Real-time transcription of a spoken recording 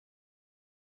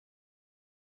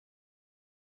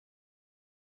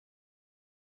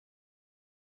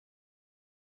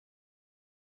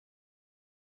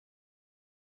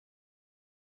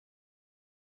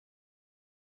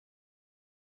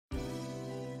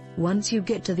Once you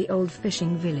get to the old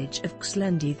fishing village of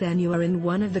Xlendi, then you are in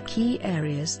one of the key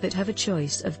areas that have a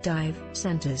choice of dive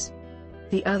centers.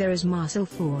 The other is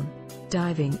Marsalforn.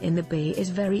 Diving in the bay is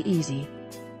very easy.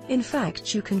 In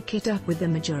fact, you can kit up with the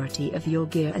majority of your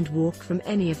gear and walk from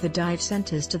any of the dive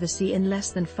centers to the sea in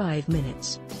less than 5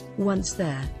 minutes. Once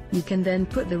there, you can then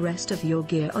put the rest of your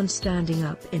gear on, standing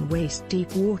up in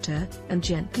waist-deep water, and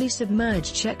gently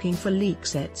submerge, checking for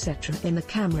leaks etc. in the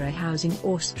camera housing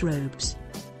or strobes.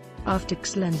 After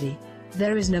Xlendi,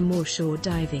 there is no more shore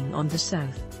diving on the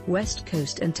south-west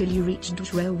coast until you reach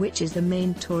Dwejra, which is the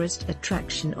main tourist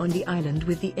attraction on the island,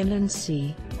 with the inland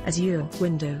sea, Azure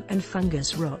window and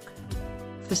Fungus rock.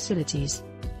 Facilities: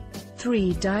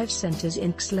 3 dive centers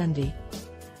in Xlendi.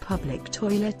 Public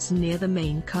toilets near the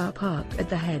main car park at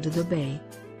the head of the bay.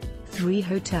 3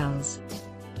 hotels.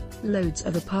 Loads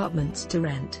of apartments to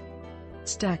rent.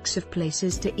 Stacks of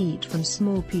places to eat, from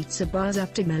small pizza bars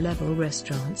up to mid-level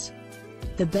restaurants.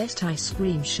 The best ice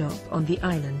cream shop on the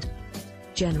island.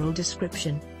 General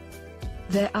description: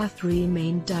 there are 3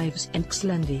 main dives in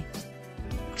Xlendi: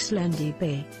 Xlendi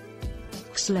Bay,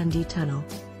 Xlendi Tunnel,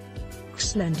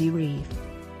 Xlendi Reef.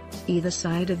 Either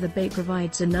side of the bay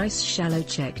provides a nice shallow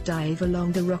check dive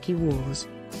along the rocky walls.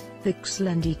 The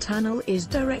Xlendi Tunnel is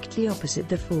directly opposite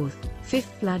the 4th,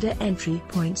 5th ladder entry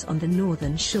points on the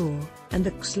northern shore, and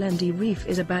the Xlendi Reef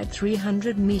is about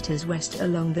 300 meters west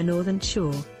along the northern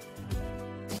shore.